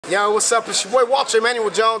Yo, what's up? It's your boy Walter Emmanuel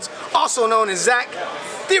Jones, also known as Zach,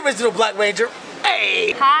 the original Black Ranger.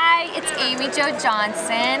 Hey! Hi, it's Amy Jo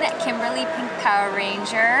Johnson, Kimberly Pink Power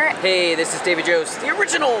Ranger. Hey, this is David Jost, the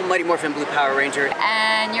original Mighty Morphin Blue Power Ranger.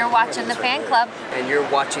 And you're watching the fan club. And you're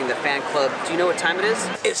watching the fan club. Do you know what time it is?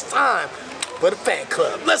 It's time for the fan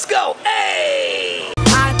club. Let's go! Hey!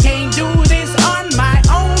 I can't do this on my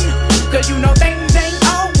own, cause you know things ain't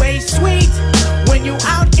always sweet when you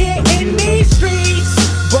out here in these streets.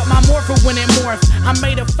 But my morpher, when it morphed, I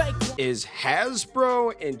made a fake. Is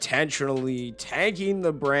Hasbro intentionally tanking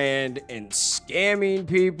the brand and scamming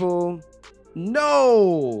people?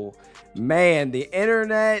 No! Man, the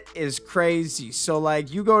internet is crazy. So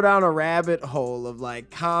like you go down a rabbit hole of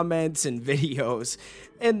like comments and videos,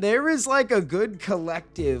 and there is like a good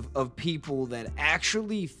collective of people that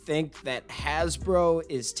actually think that Hasbro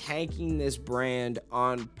is tanking this brand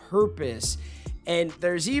on purpose. And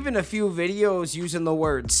there's even a few videos using the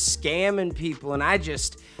word scamming people, and I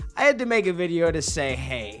had to make a video to say,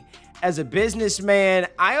 hey, as a businessman,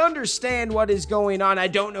 I understand what is going on. I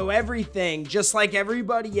don't know everything, just like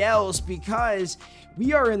everybody else, because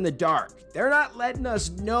we are in the dark. They're not letting us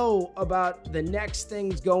know about the next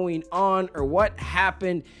things going on or what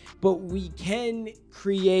happened, but we can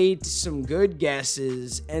create some good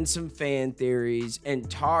guesses and some fan theories and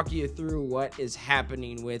talk you through what is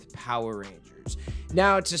happening with Power Rangers.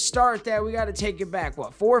 Now, to start that, we got to take it back.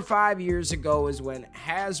 What, 4 or 5 years ago is when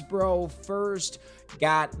Hasbro first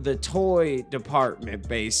got the toy department,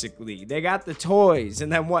 basically. They got the toys,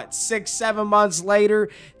 and then what, 6-7 months later,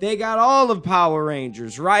 they got all of Power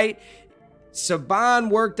Rangers, right?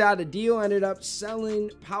 Saban worked out a deal, ended up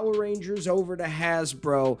selling Power Rangers over to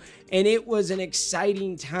Hasbro, and it was an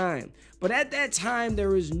exciting time. But at that time,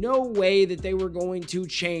 there was no way that they were going to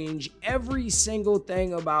change every single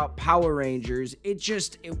thing about Power Rangers. It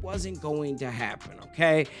wasn't going to happen,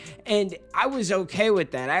 okay? And I was okay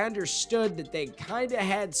with that. I understood that they kind of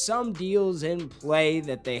had some deals in play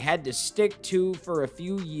that they had to stick to for a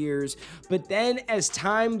few years. But then as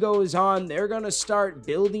time goes on, they're going to start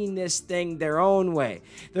building this thing their own way.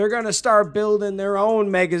 They're going to start building their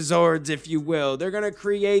own Megazords, if you will. They're going to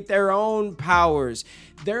create their own powers.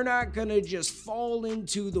 They're not going to just fall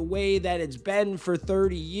into the way that it's been for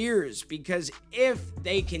 30 years, because if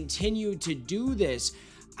they continue to do this,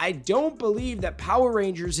 I don't believe that Power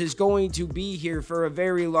Rangers is going to be here for a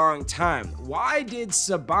very long time. Why did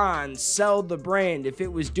Saban sell the brand if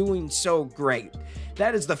it was doing so great?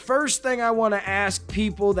 That is the first thing I want to ask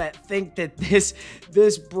people that think that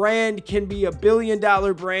this brand can be a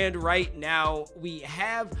billion-dollar brand right now. We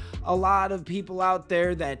have a lot of people out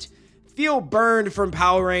there that feel burned from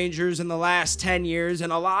Power Rangers in the last 10 years,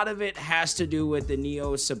 and a lot of it has to do with the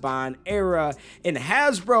Neo Saban era, and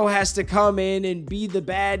Hasbro has to come in and be the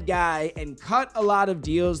bad guy and cut a lot of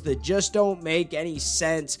deals that just don't make any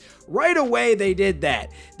sense. Right away, they did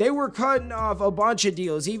that. They were cutting off a bunch of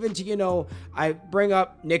deals, even to, you know, I bring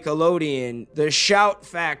up Nickelodeon, the Shout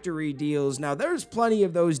Factory deals. Now, there's plenty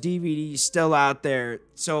of those DVDs still out there,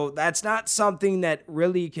 so that's not something that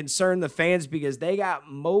really concerned the fans because they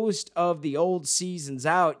got most of the old seasons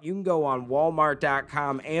out. You can go on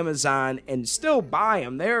Walmart.com, Amazon, and still buy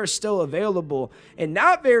them. They are still available and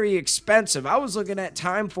not very expensive. I was looking at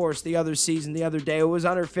Time Force the other season the other day. It was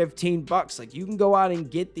under 15 bucks. Like, you can go out and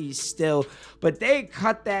get these still, but they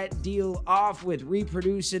cut that deal off with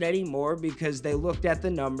reproducing anymore because they looked at the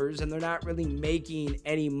numbers and they're not really making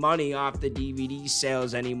any money off the DVD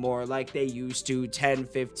sales anymore like they used to 10,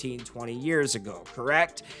 15, 20 years ago,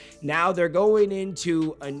 correct? Now they're going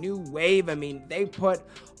into a new wave. I mean, they put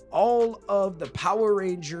all of the Power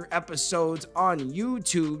Ranger episodes on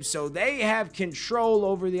YouTube, so they have control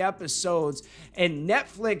over the episodes, and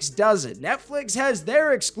Netflix doesn't. Netflix has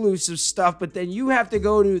their exclusive stuff, but then you have to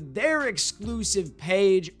go to their exclusive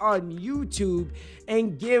page on YouTube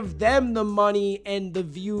and give them the money and the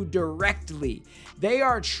view directly. They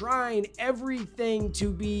are trying everything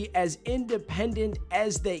to be as independent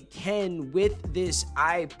as they can with this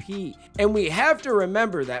IP. And we have to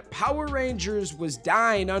remember that Power Rangers was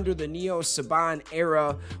dying under the Neo Saban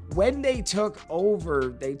era when they took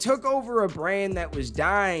over. They took over a brand that was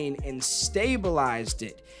dying and stabilized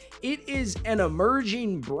it. It is an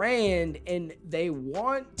emerging brand, and they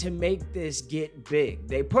want to make this get big.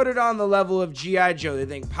 They put it on the level of G.I. Joe. They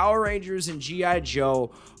think Power Rangers and G.I.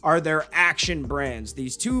 Joe are their action brands.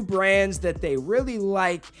 These two brands that they really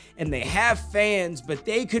like and they have fans, but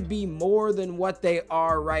they could be more than what they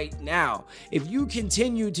are right now. If you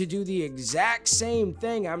continue to do the exact same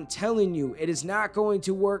thing, I'm telling you, it is not going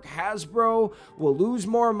to work. Hasbro will lose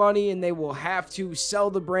more money and they will have to sell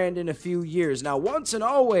the brand in a few years. Now, Once and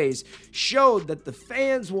Always showed that the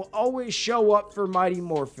fans will always show up for Mighty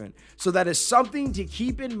Morphin. So that is something to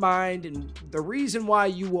keep in mind, and the reason why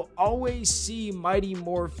you will always see Mighty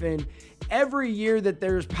Morphin every year that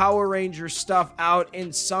there's Power Ranger stuff out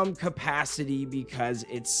in some capacity because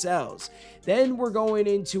it sells. Then we're going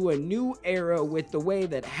into a new era with the way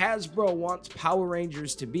that Hasbro wants Power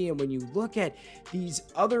Rangers to be. And when you look at these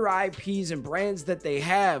other IPs and brands that they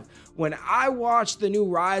have, when I watched the new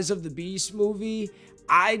Rise of the Beast movie,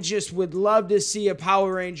 I just would love to see a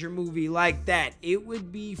Power Ranger movie like that. It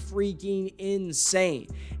would be freaking insane.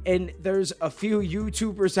 And there's a few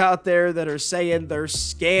YouTubers out there that are saying they're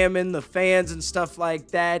scamming the fans and stuff like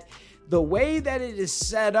that. The way that it is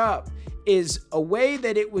set up is a way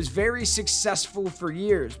that it was very successful for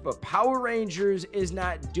years, but Power Rangers is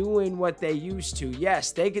not doing what they used to.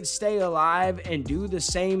 Yes, they could stay alive and do the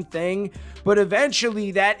same thing, but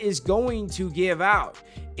eventually that is going to give out.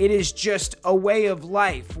 It is just a way of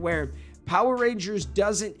life where Power Rangers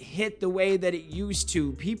doesn't hit the way that it used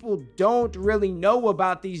to. People don't really know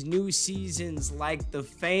about these new seasons like the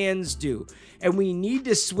fans do, and we need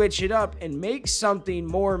to switch it up and make something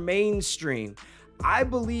more mainstream. I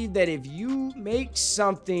believe that if you make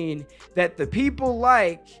something that the people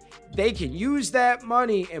like, they can use that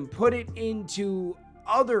money and put it into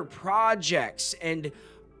other projects and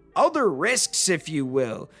other risks, if you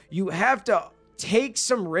will. You have to take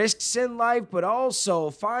some risks in life, but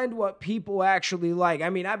also find what people actually like.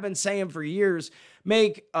 I mean, I've been saying for years,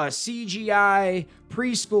 make a CGI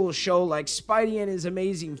preschool show like Spidey and His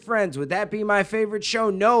Amazing Friends. Would that be my favorite show?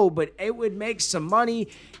 No, but it would make some money.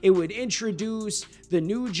 It would introduce the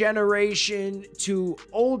new generation to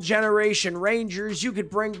old generation Rangers. You could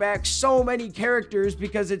bring back so many characters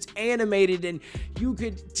because it's animated, and you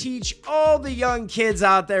could teach all the young kids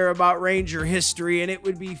out there about Ranger history, and it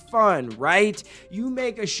would be fun, right? You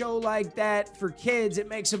make a show like that for kids, it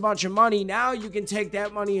makes a bunch of money. Now you can take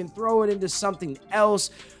that money and throw it into something else.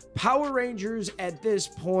 Power Rangers at this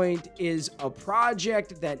point is a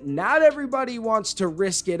project that not everybody wants to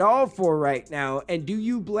risk it all for right now. And do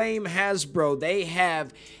you blame Hasbro? They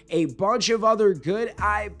have a bunch of other good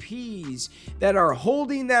IPs that are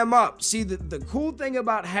holding them up. See, the cool thing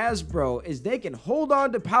about Hasbro is they can hold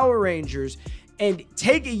on to Power Rangers and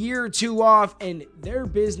take a year or two off, and their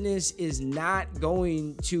business is not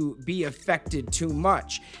going to be affected too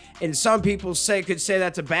much. And some people could say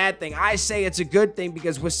that's a bad thing. I say it's a good thing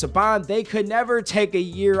because with Saban, they could never take a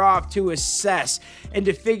year off to assess and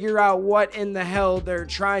to figure out what in the hell they're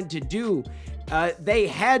trying to do. They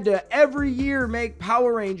had to every year make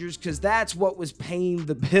Power Rangers because that's what was paying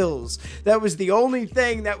the bills. That was the only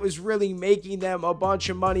thing that was really making them a bunch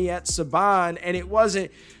of money at Saban, and it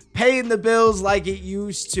wasn't paying the bills like it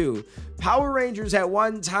used to. Power Rangers at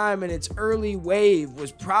one time in its early wave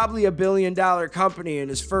was probably $1 billion company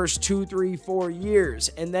in its first 2, 3, 4 years,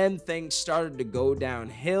 and then things started to go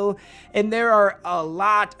downhill, and there are a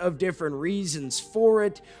lot of different reasons for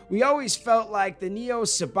it. We always felt like the Neo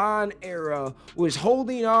Saban era was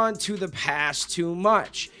holding on to the past too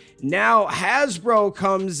much. Now Hasbro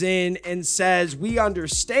comes in and says, we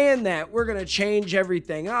understand that, we're gonna change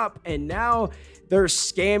everything up, and now they're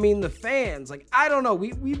scamming the fans. Like, I don't know.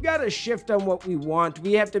 We've got to shift on what we want.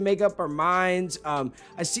 We have to make up our minds.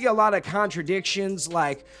 I see a lot of contradictions.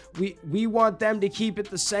 Like, we want them to keep it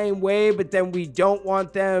the same way, but then we don't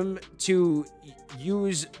want them to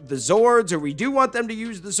use the Zords, or we do want them to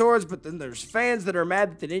use the Zords, but then there's fans that are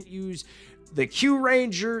mad that they didn't use the Q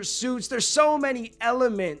Ranger suits. There's so many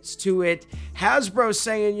elements to it. Hasbro's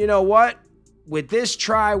saying, you know what? With this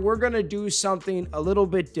try, we're going to do something a little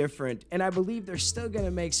bit different, and I believe they're still going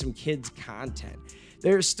to make some kids content.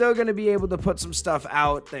 They're still going to be able to put some stuff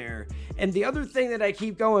out there. And the other thing that I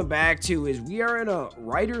keep going back to is we are in a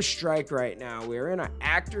writer's strike right now. We're in an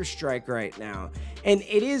actor strike right now. And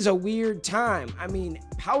it is a weird time. I mean,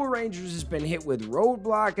 Power Rangers has been hit with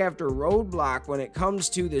roadblock after roadblock when it comes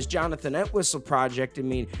to this Jonathan Entwistle project. I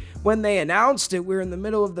mean, when they announced it, we were in the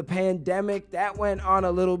middle of the pandemic. That went on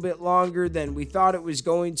a little bit longer than we thought it was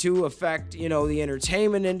going to affect, the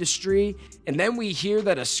entertainment industry. And then we hear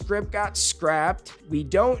that a script got scrapped. We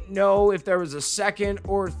don't know if there was a second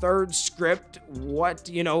or third script, what,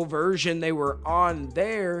 version they were on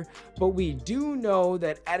there, but we do know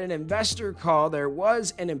that at an investor call, there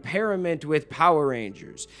was an impairment with Power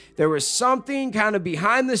Rangers. There was something kind of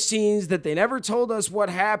behind the scenes that they never told us what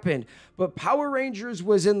happened, but Power Rangers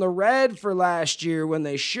was in the red for last year when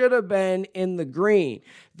they should have been in the green.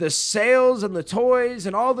 The sales and the toys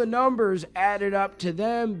and all the numbers added up to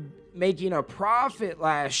them making a profit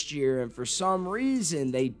last year, and for some reason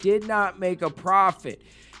they did not make a profit,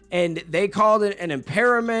 and they called it an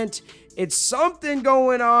impairment. It's something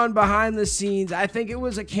going on behind the scenes. I think it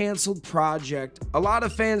was a canceled project. A lot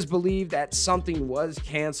of fans believe that something was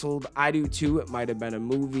canceled. I do too. It might have been a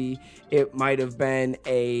movie, it might have been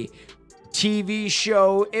a TV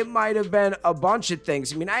show, it might have been a bunch of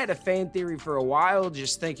things. I mean, I had a fan theory for a while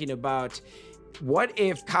just thinking about, what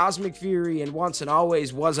if Cosmic Fury and Once and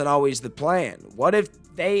Always wasn't always the plan? What if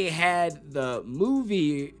they had the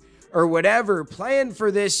movie or whatever planned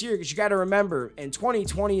for this year? Because you got to remember, in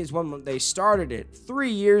 2020 is when they started it. 3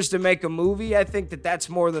 years to make a movie, I think that's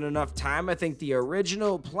more than enough time. I think the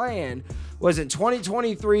original plan was in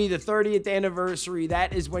 2023, the 30th anniversary.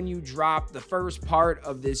 That is when you drop the first part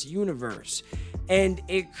of this universe. And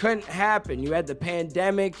it couldn't happen. You had the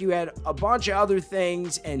pandemic, you had a bunch of other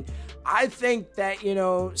things, and I think that,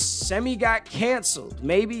 Semi got canceled.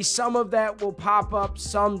 Maybe some of that will pop up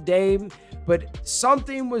someday, but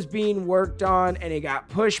something was being worked on and it got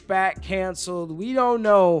pushed back, canceled. We don't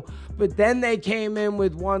know. But then they came in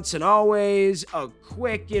with Once and Always, a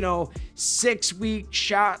quick, 6-week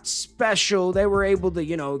shot special. They were able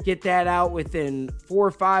to, get that out within 4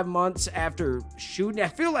 or 5 months after shooting. I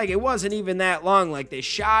feel like it wasn't even that long. Like, they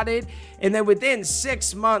shot it, and then within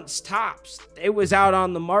 6 months tops, it was out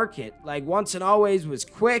on the market. Like, Once and Always was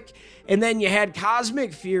quick. And then you had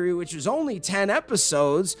Cosmic Fury, which was only 10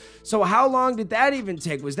 episodes. So how long did that even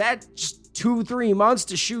take? Was that just 2-3 months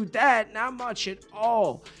to shoot that? Not much at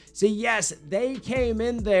all. So yes, they came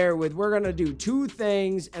in there with, we're going to do 2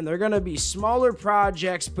 things, and they're going to be smaller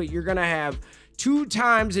projects, but you're going to have 2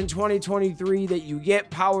 times in 2023 that you get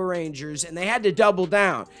Power Rangers, and they had to double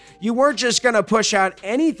down. You weren't just going to push out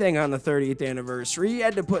anything on the 30th anniversary. You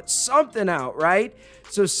had to put something out, right?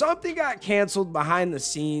 So something got canceled behind the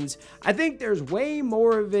scenes. I think there's way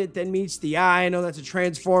more of it than meets the eye. I know that's a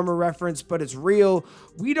Transformer reference, but it's real.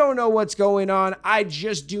 We don't know what's going on. I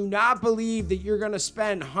just do not believe that you're going to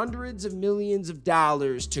spend hundreds of millions of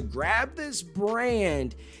dollars to grab this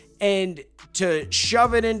brand and to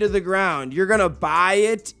shove it into the ground. You're going to buy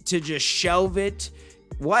it to just shelve it.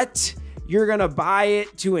 What? You're going to buy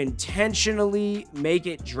it to intentionally make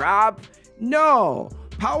it drop? No.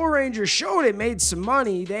 Power Rangers showed it made some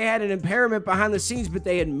money. They had an impairment behind the scenes, but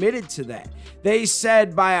they admitted to that. They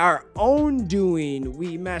said, by our own doing,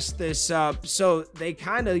 we messed this up. So they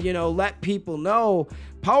kind of, let people know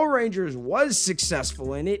Power Rangers was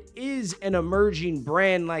successful, and it is an emerging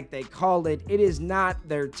brand like they call it. It is not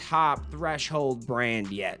their top threshold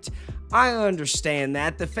brand yet. I understand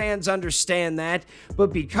that. The fans understand that.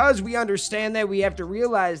 But because we understand that, we have to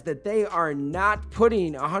realize that they are not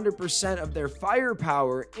putting 100% of their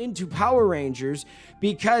firepower into Power Rangers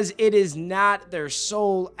because it is not their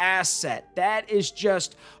sole asset. That is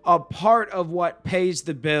just a part of what pays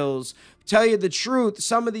the bills. Tell you the truth,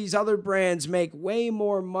 some of these other brands make way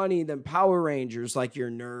more money than Power Rangers, like your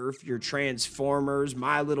Nerf, your Transformers,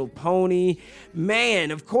 My Little Pony.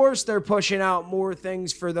 Man, of course they're pushing out more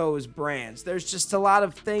things for those brands. There's just a lot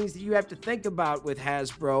of things that you have to think about with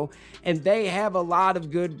Hasbro, and they have a lot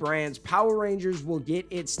of good brands. Power Rangers will get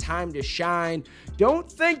its time to shine. Don't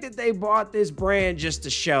think that they bought this brand just to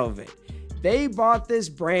shelve it. They bought this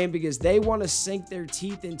brand because they want to sink their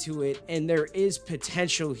teeth into it, and there is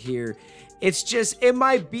potential here. It's just, it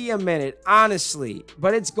might be a minute, honestly,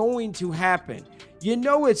 but it's going to happen. You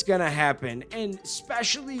know it's going to happen, and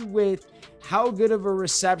especially with how good of a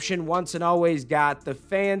reception Once and Always got. The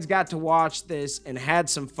fans got to watch this and had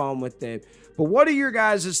some fun with it. But what are your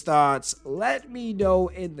guys' thoughts? Let me know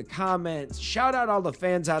in the comments. Shout out all the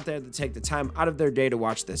fans out there that take the time out of their day to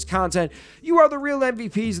watch this content. You are the real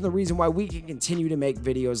MVPs and the reason why we can continue to make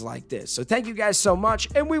videos like this. So thank you guys so much,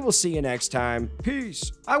 and we will see you next time.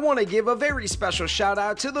 Peace. I want to give a very special shout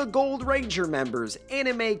out to the Gold Ranger members: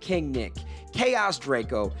 Anime King Nick, Chaos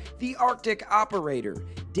Draco, The Arctic Operator,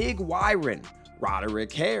 Dig Wyron,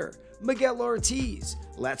 Roderick Hare, Miguel Ortiz,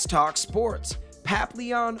 Let's Talk Sports,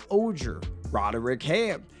 Papleon Oger, Roderick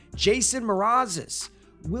Ham, Jason Morazes,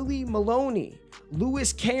 Willie Maloney,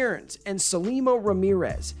 Louis Cairns, and Salimo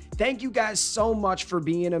Ramirez. Thank you guys so much for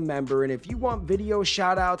being a member, and if you want video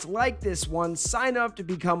shoutouts like this one, sign up to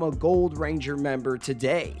become a Gold Ranger member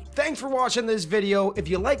today. Thanks for watching this video. If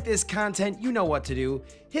you like this content, you know what to do.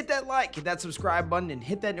 Hit that like, hit that subscribe button, and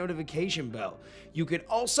hit that notification bell. You can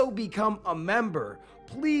also become a member.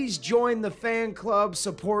 Please join the fan club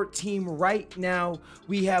support team right now.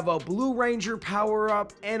 We have a Blue Ranger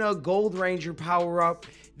power-up and a Gold Ranger power-up.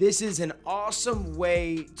 This is an awesome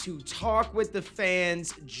way to talk with the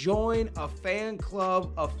fans, join a fan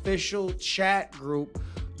club official chat group.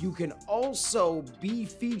 You can also be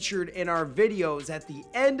featured in our videos. At the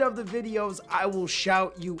end of the videos, I will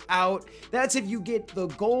shout you out. That's if you get the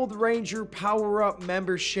Gold Ranger Power-Up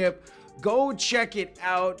membership. Go check it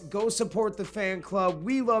out. Go support the fan club.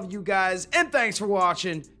 We love you guys, and thanks for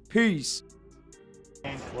watching. Peace.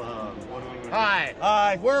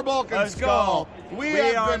 Hi, we're Bulk and Skull. We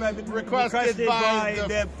have been requested by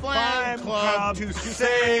the fan club to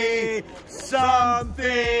say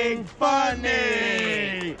something funny.